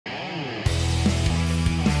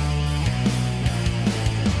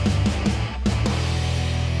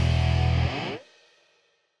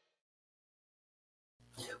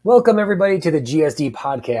Welcome, everybody, to the GSD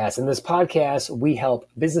Podcast. In this podcast, we help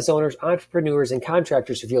business owners, entrepreneurs, and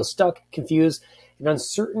contractors who feel stuck, confused, and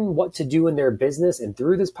uncertain what to do in their business. And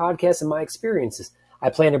through this podcast and my experiences, I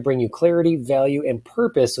plan to bring you clarity, value, and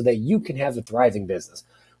purpose so that you can have a thriving business.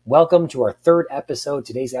 Welcome to our third episode.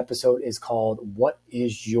 Today's episode is called What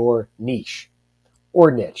is Your Niche? Or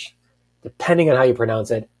niche, depending on how you pronounce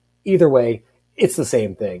it. Either way, it's the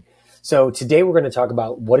same thing. So today we're going to talk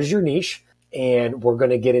about what is your niche, and we're going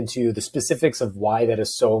to get into the specifics of why that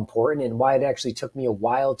is so important and why it actually took me a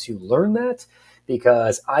while to learn that,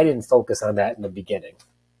 because I didn't focus on that in the beginning.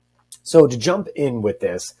 So to jump in with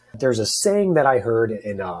this, there's a saying that I heard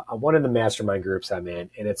in one of the mastermind groups I'm in,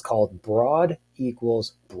 and it's called broad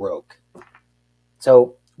equals broke.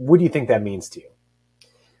 So what do you think that means to you?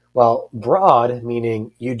 Well, broad,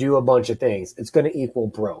 meaning you do a bunch of things, it's going to equal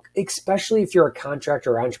broke, especially if you're a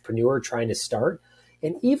contractor or entrepreneur trying to start,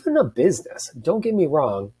 and even a business. Don't get me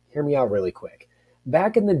wrong, hear me out really quick.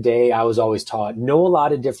 Back in the day, I was always taught, know a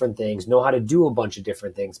lot of different things, know how to do a bunch of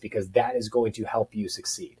different things, because that is going to help you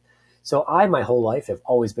succeed. So my whole life, have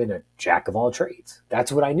always been a jack of all trades.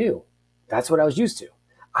 That's what I knew. That's what I was used to.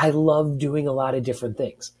 I love doing a lot of different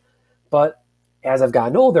things. But as I've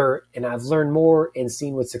gotten older and I've learned more and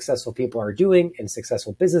seen what successful people are doing and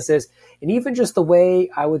successful businesses, and even just the way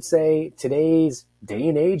I would say today's day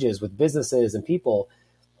and age is with businesses and people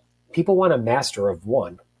want a master of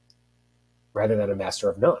one rather than a master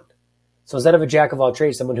of none. So instead of a jack of all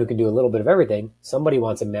trades, someone who can do a little bit of everything, somebody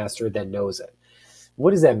wants a master that knows it. What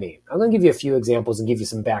does that mean? I'm going to give you a few examples and give you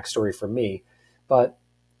some backstory from me, but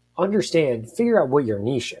figure out what your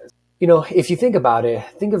niche is. You know, if you think about it,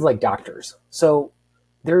 think of like doctors. So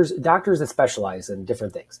there's doctors that specialize in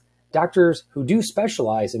different things. Doctors who do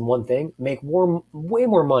specialize in one thing make way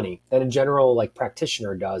more money than a general like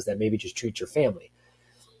practitioner does that maybe just treats your family.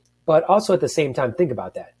 But also at the same time, think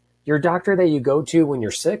about that. Your doctor that you go to when you're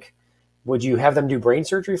sick, would you have them do brain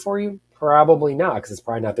surgery for you? Probably not, because it's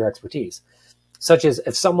probably not their expertise. Such as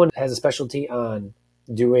if someone has a specialty on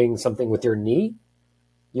doing something with your knee,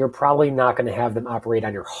 you're probably not going to have them operate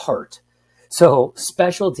on your heart. So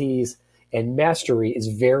specialties and mastery is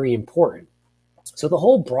very important. So the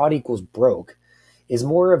whole broad equals broke is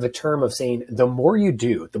more of a term of saying the more you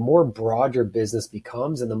do, the more broad your business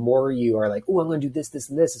becomes, and the more you are like, oh, I'm going to do this, this,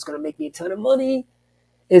 and this. It's going to make me a ton of money.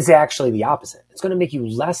 Is actually the opposite. It's going to make you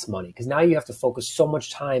less money because now you have to focus so much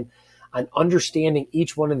time on understanding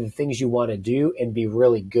each one of the things you want to do and be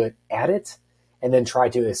really good at it, and then try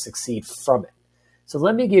to succeed from it. So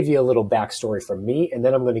let me give you a little backstory from me, and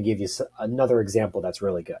then I'm going to give you another example that's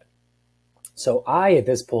really good. So at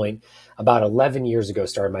this point, about 11 years ago,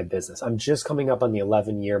 started my business. I'm just coming up on the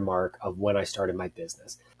 11-year mark of when I started my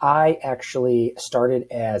business. I actually started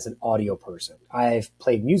as an audio person. I've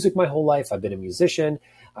played music my whole life. I've been a musician.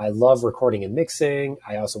 I love recording and mixing.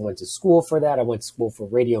 I also went to school for that. I went to school for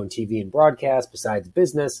radio and TV and broadcast besides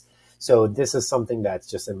business. So this is something that's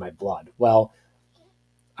just in my blood. Well,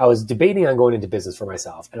 I was debating on going into business for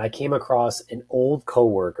myself, and I came across an old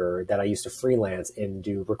coworker that I used to freelance and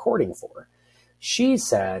do recording for. She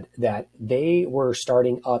said that they were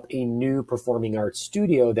starting up a new performing arts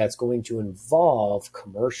studio that's going to involve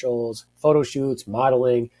commercials, photo shoots,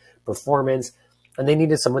 modeling, performance, and they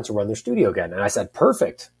needed someone to run their studio again. And I said,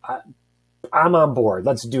 perfect. I'm on board.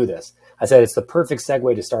 Let's do this. I said, it's the perfect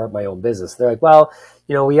segue to start my own business. They're like, well,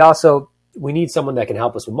 you know, we need someone that can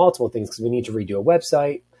help us with multiple things because we need to redo a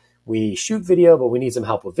website. We shoot video, but we need some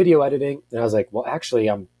help with video editing. And I was like, well, actually,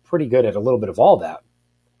 I'm pretty good at a little bit of all that.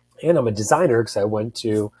 And I'm a designer because I went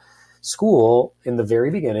to school in the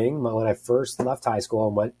very beginning. When I first left high school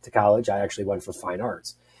and went to college, I actually went for fine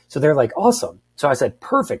arts. So they're like, awesome. So I said,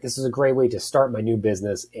 perfect. This is a great way to start my new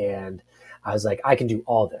business. And I was like, I can do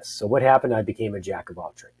all this. So what happened? I became a jack of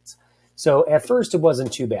all trades. So at first it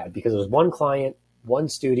wasn't too bad because it was one client, one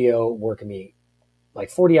studio working me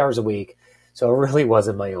like 40 hours a week. So it really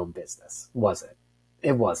wasn't my own business, was it?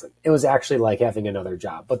 It wasn't. It was actually like having another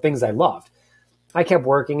job, but things I loved. I kept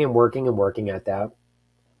working and working and working at that.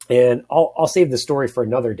 And I'll save the story for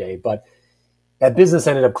another day, but that business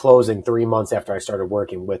ended up closing 3 months after I started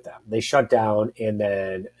working with them. They shut down, and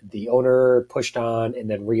then the owner pushed on and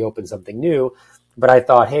then reopened something new. But I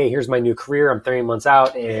thought, hey, here's my new career. I'm 3 months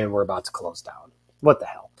out and we're about to close down. What the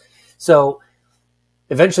hell? So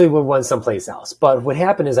eventually we went someplace else. But what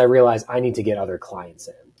happened is I realized I need to get other clients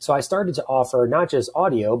in. So I started to offer not just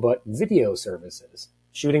audio, but video services,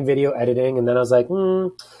 shooting video, editing. And then I was like,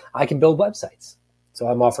 I can build websites. So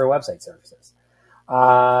I'm offering website services.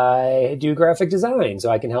 I do graphic design, so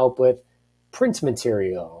I can help with print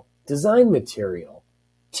material, design material,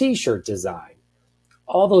 t-shirt design,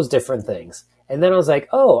 all those different things. And then I was like,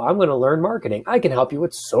 oh, I'm going to learn marketing. I can help you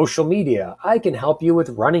with social media. I can help you with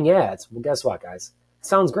running ads. Well, guess what, guys? It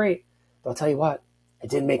sounds great, but I'll tell you what, it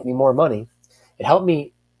didn't make me more money. It helped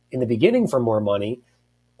me in the beginning for more money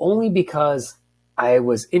only because I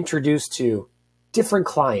was introduced to different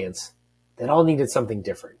clients that all needed something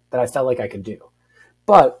different that I felt like I could do.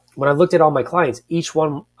 But when I looked at all my clients, each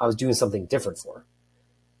one I was doing something different for.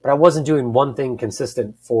 But I wasn't doing one thing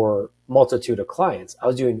consistent for multitude of clients. I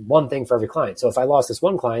was doing one thing for every client. So if I lost this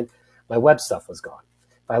one client, my web stuff was gone.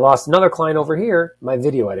 If I lost another client over here, my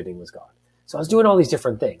video editing was gone. So I was doing all these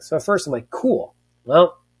different things. So at first I'm like, cool.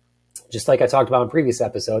 Well, just like I talked about in a previous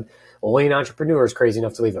episode, only an entrepreneur is crazy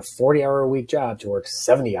enough to leave a 40-hour-a-week job to work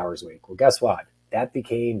 70 hours a week. Well, guess what? That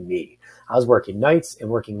became me. I was working nights and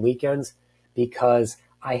working weekends because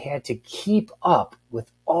I had to keep up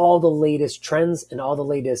with all the latest trends and all the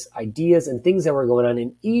latest ideas and things that were going on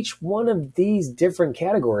in each one of these different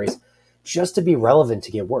categories just to be relevant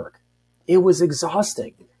to get work. It was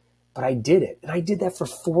exhausting, but I did it. And I did that for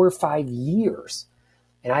 4 or 5 years.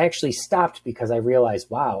 And I actually stopped because I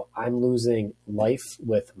realized, wow, I'm losing life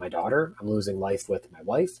with my daughter. I'm losing life with my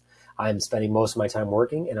wife. I'm spending most of my time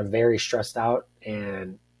working and I'm very stressed out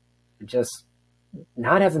and just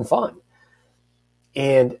not having fun.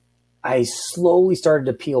 And I slowly started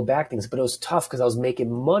to peel back things, but it was tough because I was making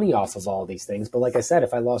money off of all these things. But like I said,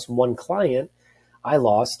 if I lost one client, I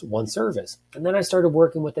lost one service. And then I started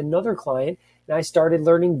working with another client and I started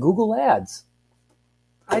learning Google Ads.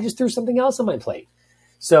 I just threw something else on my plate.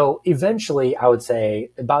 So eventually, I would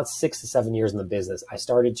say about 6 to 7 years in the business, I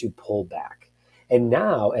started to pull back. And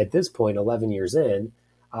now at this point, 11 years in,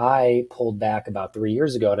 I pulled back about 3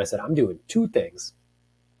 years ago and I said, I'm doing two things.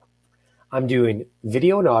 I'm doing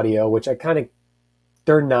video and audio, which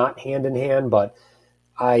they're not hand in hand, but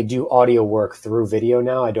I do audio work through video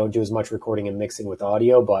now. I don't do as much recording and mixing with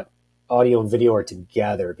audio, but audio and video are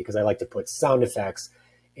together because I like to put sound effects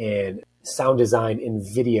and sound design in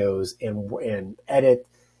videos and edit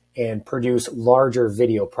and produce larger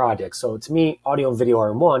video projects. So to me, audio and video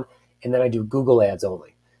are in one, and then I do Google Ads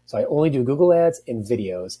only. So I only do Google Ads and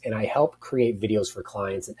videos, and I help create videos for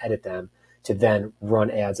clients and edit them to then run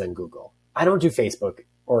ads on Google. I don't do Facebook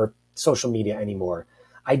or social media anymore.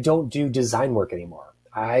 I don't do design work anymore.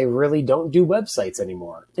 I really don't do websites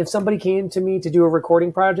anymore. If somebody came to me to do a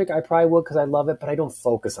recording project, I probably would because I love it, but I don't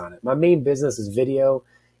focus on it. My main business is video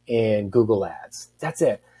and Google Ads. That's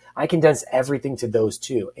it. I condense everything to those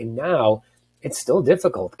two. And now it's still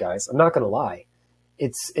difficult, guys. I'm not going to lie.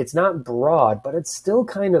 It's not broad, but it's still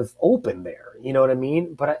kind of open there. You know what I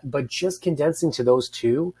mean? But just condensing to those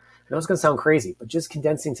two, I know it's going to sound crazy, but just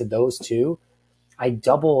condensing to those two, I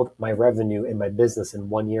doubled my revenue in my business in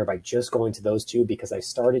 1 year by just going to those two because I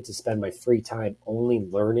started to spend my free time only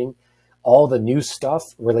learning all the new stuff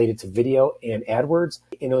related to video and AdWords.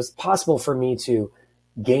 And it was possible for me to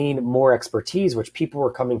gain more expertise, which people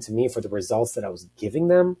were coming to me for the results that I was giving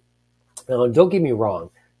them. Now, don't get me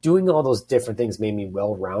wrong. Doing all those different things made me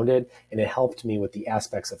well-rounded, and it helped me with the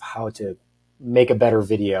aspects of how to make a better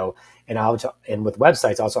video and with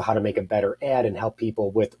websites also how to make a better ad and help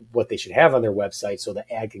people with what they should have on their website so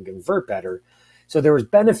the ad can convert better. So there was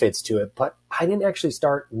benefits to it, but I didn't actually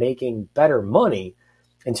start making better money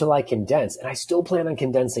until I condensed, and I still plan on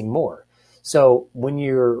condensing more. So when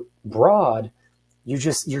you're broad,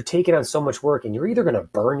 you're taking on so much work and you're either going to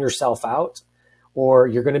burn yourself out or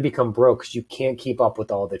you're going to become broke because you can't keep up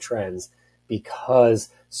with all the trends because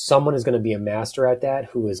someone is going to be a master at that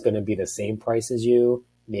who is going to be the same price as you,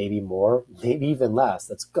 maybe more, maybe even less.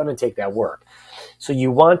 That's going to take that work. So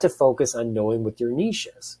you want to focus on knowing what your niche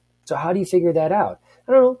is. So how do you figure that out?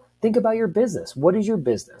 I don't know. Think about your business. What is your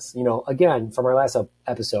business? You know, again, from our last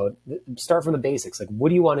episode, start from the basics. Like, what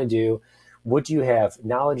do you want to do? What do you have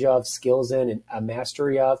knowledge of, skills in, and a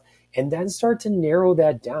mastery of? And then start to narrow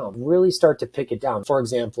that down. Really start to pick it down. For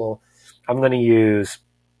example, I'm going to use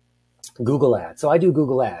Google Ads. So I do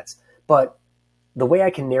Google Ads, but the way I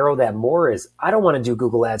can narrow that more is I don't want to do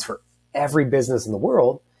Google Ads for every business in the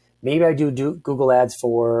world. Maybe I do Google Ads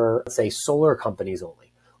for, let's say, solar companies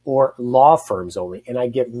only or law firms only. And I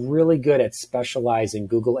get really good at specializing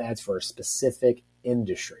Google Ads for a specific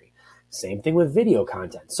industry. Same thing with video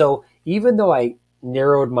content. So even though I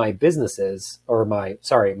narrowed my businesses or my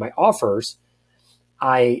offers,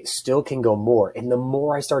 I still can go more. And the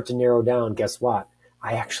more I start to narrow down, guess what?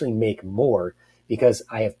 I actually make more because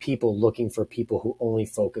I have people looking for people who only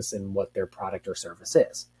focus in what their product or service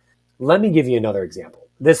is. Let me give you another example.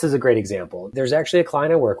 This is a great example. There's actually a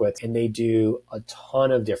client I work with and they do a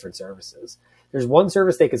ton of different services. There's one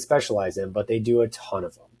service they could specialize in, but they do a ton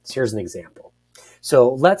of them. So here's an example.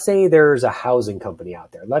 So let's say there's a housing company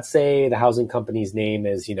out there. Let's say the housing company's name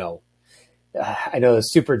is, I know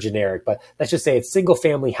it's super generic, but let's just say it's single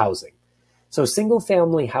family housing. So single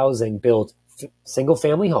family housing builds single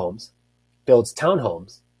family homes, builds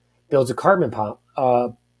townhomes, builds apartment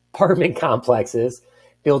complexes,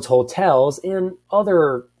 builds hotels and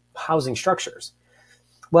other housing structures.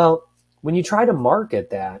 Well, when you try to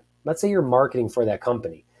market that, let's say you're marketing for that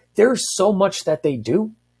company, there's so much that they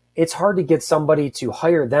do. It's hard to get somebody to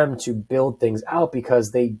hire them to build things out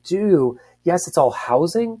because they do, yes, it's all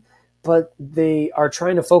housing, but they are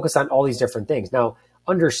trying to focus on all these different things. Now,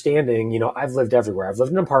 understanding, I've lived everywhere. I've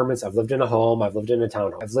lived in apartments, I've lived in a home, I've lived in a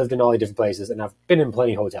townhome, I've lived in all the different places, and I've been in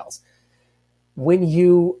plenty of hotels. When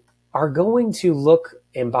you are going to look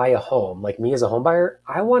and buy a home, like me as a home buyer,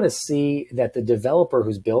 I want to see that the developer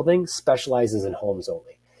who's building specializes in homes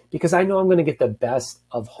only, because I know I'm going to get the best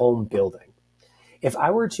of home building. If I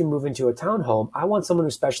were to move into a townhome, I want someone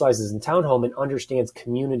who specializes in townhome and understands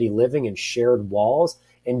community living and shared walls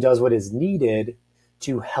and does what is needed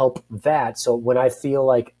to help that. So when I feel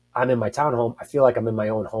like I'm in my townhome, I feel like I'm in my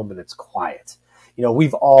own home and it's quiet.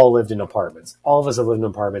 We've all lived in apartments. All of us have lived in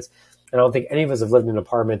apartments. And I don't think any of us have lived in an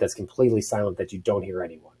apartment that's completely silent, that you don't hear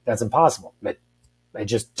anyone. That's impossible. It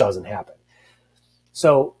just doesn't happen.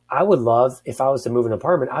 So I would love, if I was to move an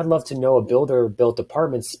apartment, I'd love to know a builder built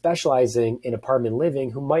apartment specializing in apartment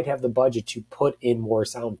living who might have the budget to put in more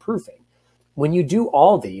soundproofing. When you do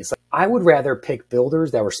all these, I would rather pick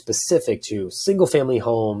builders that were specific to single family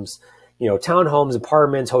homes, townhomes,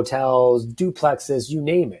 apartments, hotels, duplexes, you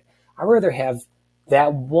name it. I'd rather have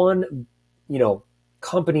that one,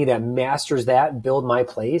 company that masters that, build my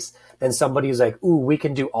place, than somebody who's like, ooh, we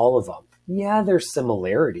can do all of them. Yeah, there's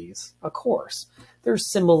similarities. Of course,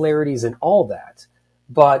 there's similarities in all that.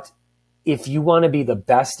 But if you want to be the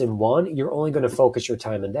best in one, you're only going to focus your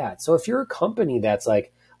time in that. So if you're a company that's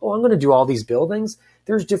like, oh, I'm going to do all these buildings,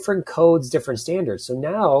 there's different codes, different standards. So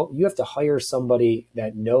now you have to hire somebody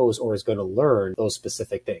that knows or is going to learn those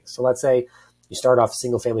specific things. So let's say you start off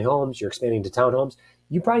single family homes, you're expanding to townhomes.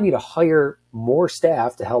 You probably need to hire more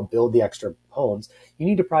staff to help build the extra homes. You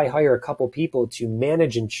need to probably hire a couple people to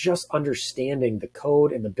manage and just understanding the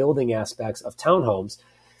code and the building aspects of townhomes.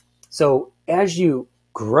 So as you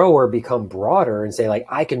grow or become broader and say, like,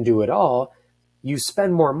 I can do it all, you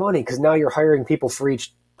spend more money because now you're hiring people for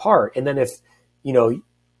each part. And then if,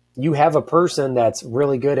 you have a person that's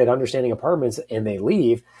really good at understanding apartments and they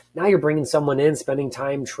leave, now you're bringing someone in, spending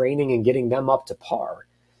time training and getting them up to par.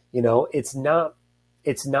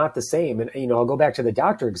 It's not the same. And, I'll go back to the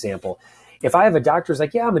doctor example. If I have a doctor who's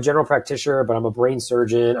like, yeah, I'm a general practitioner, but I'm a brain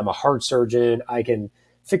surgeon, I'm a heart surgeon, I can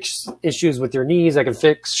fix issues with your knees, I can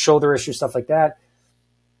fix shoulder issues, stuff like that.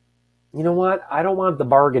 You know what? I don't want the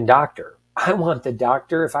bargain doctor. I want the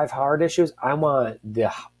doctor. If I have heart issues, I want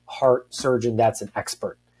the heart surgeon that's an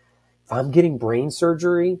expert. If I'm getting brain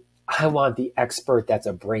surgery, I want the expert that's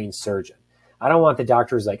a brain surgeon. I don't want the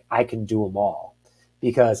doctor who's like, I can do them all.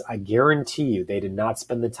 Because I guarantee you they did not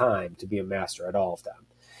spend the time to be a master at all of them.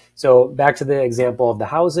 So back to the example of the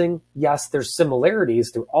housing. Yes, there's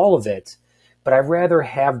similarities through all of it, but I'd rather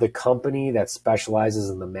have the company that specializes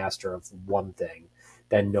in the master of one thing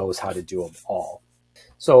than knows how to do them all.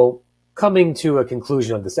 So coming to a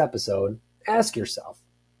conclusion of this episode, ask yourself,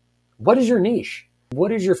 what is your niche?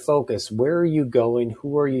 What is your focus? Where are you going?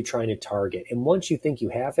 Who are you trying to target? And once you think you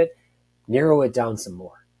have it, narrow it down some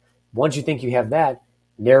more. Once you think you have that,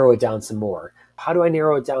 narrow it down some more. How do I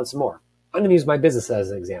narrow it down some more? I'm going to use my business as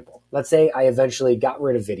an example. Let's say I eventually got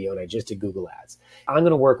rid of video and I just did Google Ads. I'm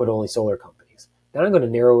going to work with only solar companies. Then I'm going to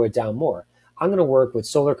narrow it down more. I'm going to work with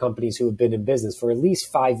solar companies who have been in business for at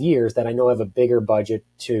least 5 years that I know have a bigger budget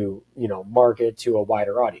to, market to a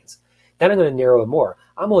wider audience. Then I'm going to narrow it more.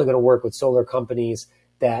 I'm only going to work with solar companies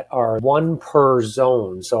that are one per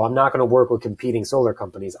zone. So I'm not going to work with competing solar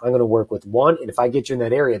companies. I'm going to work with one. And if I get you in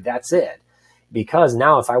that area, that's it. Because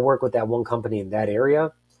now if I work with that one company in that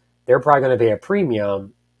area, they're probably going to pay a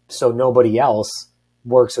premium. So nobody else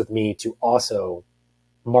works with me to also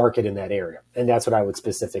market in that area. And that's what I would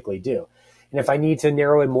specifically do. And if I need to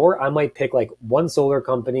narrow it more, I might pick like one solar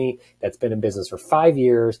company that's been in business for 5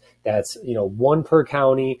 years. That's, one per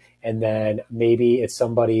county. And then maybe it's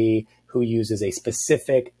somebody who uses a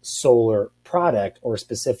specific solar product or a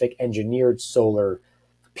specific engineered solar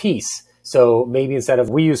piece. So maybe instead of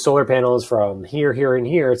we use solar panels from here, here, and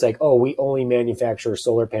here, it's like, oh, we only manufacture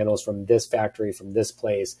solar panels from this factory, from this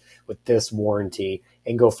place with this warranty,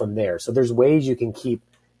 and go from there. So there's ways you can keep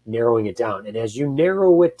narrowing it down. And as you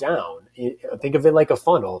narrow it down, think of it like a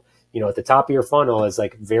funnel. At the top of your funnel is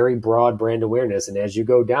like very broad brand awareness. And as you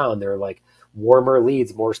go down, there are like warmer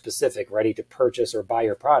leads, more specific, ready to purchase or buy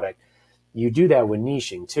your product. You do that with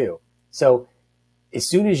niching too. So as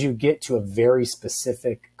soon as you get to a very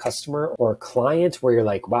specific customer or client where you're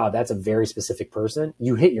like, wow, that's a very specific person,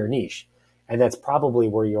 you hit your niche. And that's probably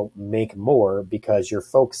where you'll make more because you're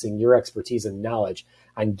focusing your expertise and knowledge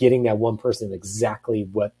on getting that one person exactly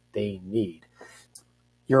what they need.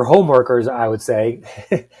 Your homeworkers, I would say,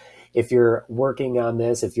 if you're working on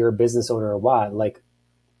this, if you're a business owner or what, like,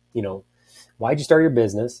 why'd you start your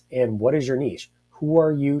business and what is your niche? Who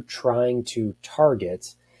are you trying to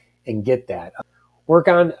target and get that? Work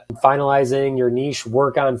on finalizing your niche,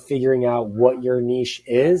 work on figuring out what your niche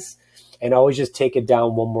is, and always just take it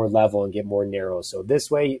down one more level and get more narrow. So this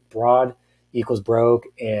way, broad equals broke,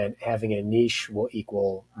 and having a niche will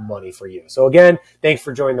equal money for you. So again, thanks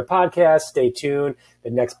for joining the podcast. Stay tuned.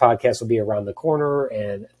 The next podcast will be around the corner,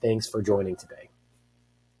 and thanks for joining today.